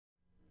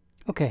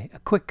Okay, a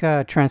quick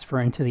transfer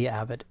into the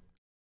AVID.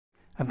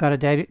 I've got a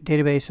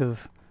database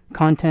of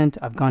content.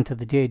 I've gone to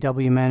the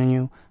DAW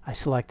menu. I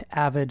select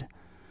AVID.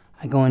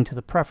 I go into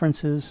the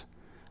preferences.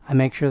 I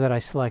make sure that I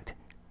select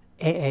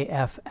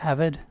AAF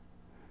AVID.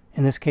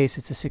 In this case,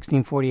 it's a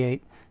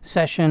 1648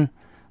 session.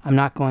 I'm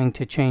not going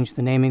to change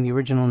the naming. The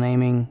original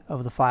naming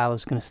of the file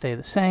is going to stay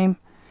the same.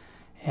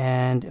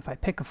 And if I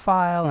pick a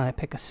file and I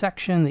pick a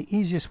section, the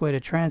easiest way to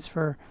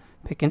transfer,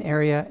 pick an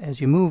area.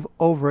 As you move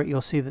over it,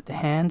 you'll see that the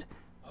hand,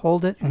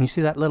 hold it, and you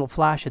see that little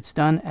flash, it's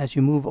done. As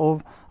you move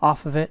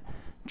off of it,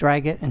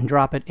 drag it and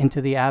drop it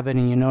into the AVID,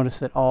 and you notice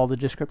that all the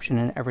description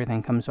and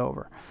everything comes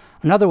over.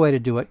 Another way to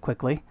do it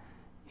quickly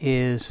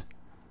is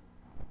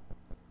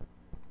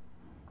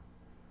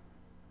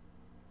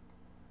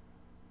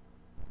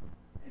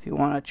if you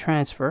want to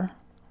transfer,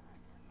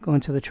 go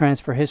into the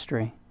transfer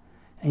history,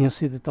 and you'll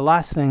see that the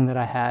last thing that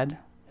I had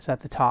is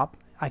at the top.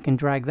 I can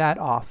drag that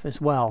off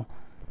as well.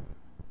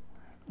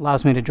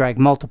 Allows me to drag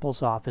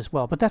multiples off as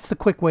well. But that's the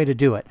quick way to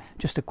do it.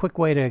 Just a quick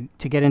way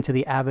to get into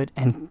the AVID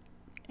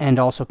and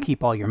also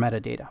keep all your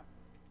metadata.